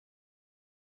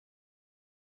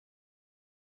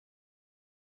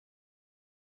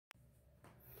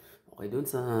Okay, doon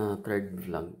sa third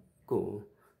vlog ko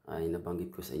ay nabanggit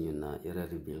ko sa inyo na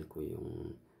i-reveal ko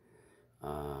yung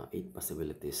 8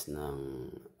 possibilities ng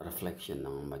reflection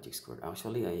ng magic square.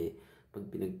 Actually ay pag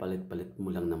pinagpalit-palit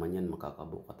mo lang naman yan,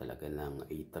 makakabuo ka talaga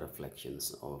ng 8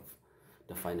 reflections of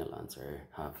the final answer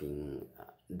having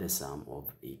the sum of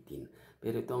 18.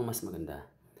 Pero ito ang mas maganda.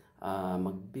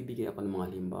 Magbibigay ako ng mga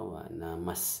halimbawa na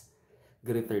mas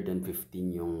greater than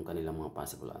 15 yung kanilang mga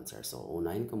possible answers. So,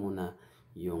 unahin ko muna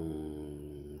yung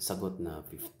sagot na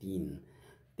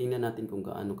 15. Tingnan natin kung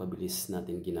gaano kabilis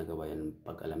natin ginagawa yan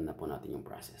pag alam na po natin yung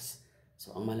process.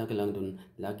 So, ang mahalaga lang dun,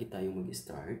 lagi tayong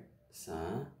mag-start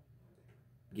sa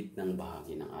gitnang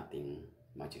bahagi ng ating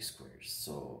magic squares.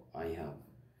 So, I have,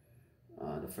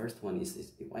 the first one is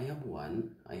if I have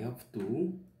 1, I have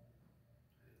 2,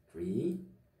 3,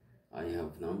 I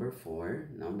have number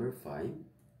 4, number 5,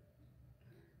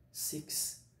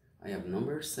 6, I have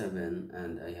number 7,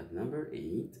 and I have number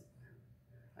 8,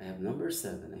 I have number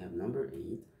 7, I have number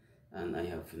 8, and I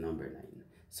have number 9.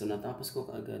 So natapos ko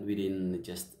kaagad within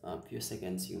just a few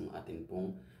seconds yung ating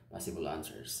pong possible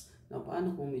answers. Now,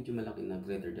 paano kung medyo malaki na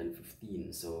greater than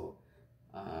 15? So,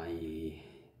 I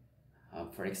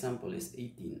have, for example, is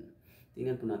 18.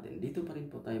 Tingnan po natin. Dito pa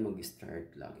rin po tayo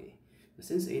mag-start lagi.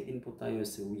 Since 18 po tayo,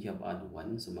 so we have add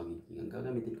 1. So, magiging ang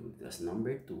gagamitin ko dito as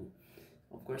number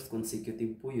 2. Of course,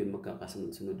 consecutive po yun,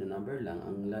 magkakasunod-sunod na number lang.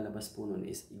 Ang lalabas po nun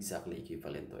is exactly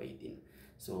equivalent to 18.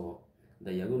 So,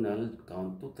 diagonal,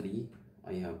 count to 3.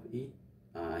 I have 8,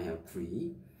 I have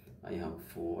 3, I have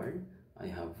 4, I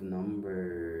have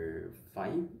number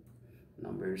 5,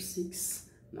 number 6,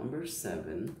 number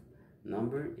 7,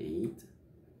 number 8,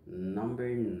 number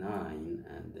 9,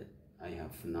 and I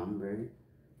have number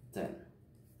 10.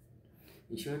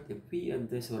 In short, if we add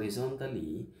this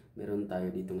horizontally, meron tayo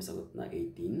ditong sagot na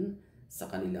 18. Sa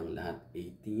kanilang lahat,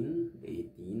 18,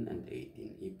 18, and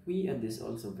 18. If we add this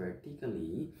also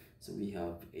vertically, so we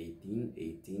have 18,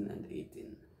 18, and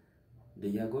 18.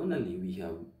 Diagonally, we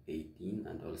have 18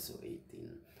 and also 18.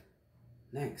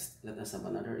 Next, let us have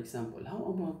another example.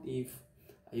 How about if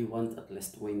I want at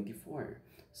least 24?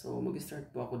 So,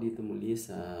 mag-start po ako dito muli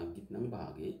sa gitnang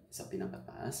bahagi, sa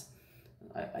pinakataas.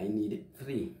 I needed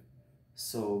 3.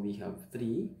 So, we have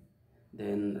 3.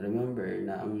 Then, remember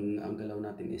na ang galaw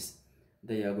natin is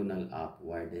diagonal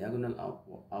upward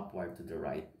upward to the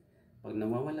right. Pag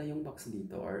nawawala yung box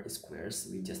dito or squares,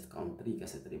 we just count 3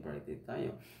 kasi 3 parity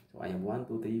tayo. So I have 1,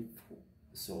 2, 3, 4.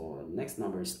 So next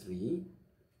number is 3.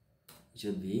 It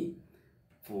should be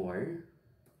 4.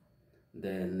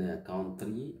 Then count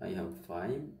 3, I have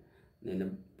 5.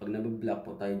 Then pag nabablock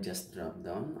po tayo, just drop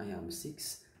down. I have 6,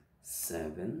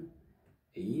 7,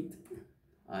 8.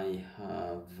 I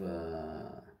have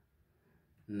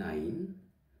 9.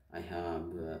 I have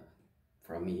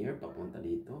from here papunta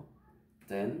dito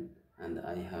 10, and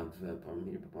I have from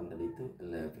here papunta dito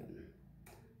 11.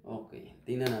 Okay,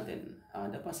 tingnan natin.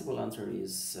 The possible answer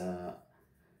is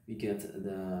we get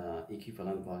the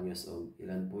equivalent values of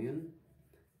ilan po yun?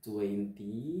 20.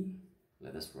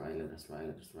 Let us try.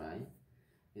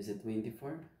 Is it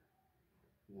 24?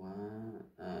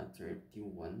 31.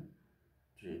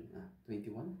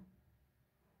 21.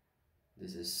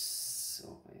 This is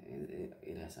okay.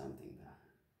 It has something.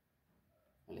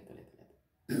 Ulit.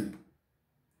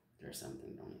 There's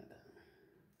something wrong with that.